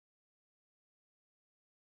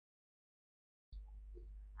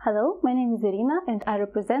Hello, my name is Irina and I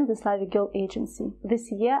represent the Slavic-Girl agency.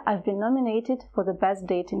 This year I've been nominated for the Best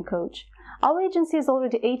Dating Coach. Our agency is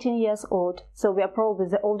already 18 years old, so we are probably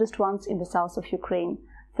the oldest ones in the south of Ukraine.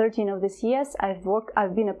 13 of these years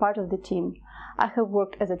I've been a part of the team. I have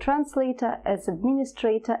worked as a translator, as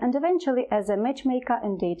administrator and eventually as a matchmaker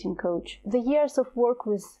and dating coach. The years of work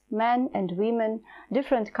with men and women,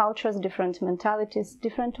 different cultures, different mentalities,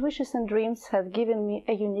 different wishes and dreams have given me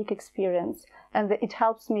a unique experience, and it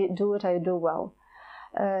helps me do what I do well.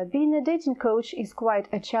 Being a dating coach is quite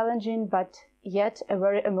a challenging but yet a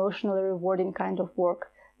very emotionally rewarding kind of work,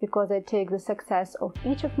 because I take the success of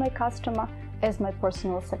each of my customers as my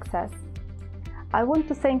personal success. I want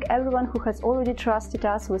to thank everyone who has already trusted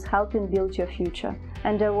us with helping build your future,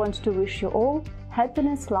 and I want to wish you all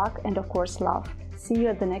happiness, luck and of course love. See you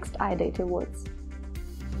at the next iDate Awards.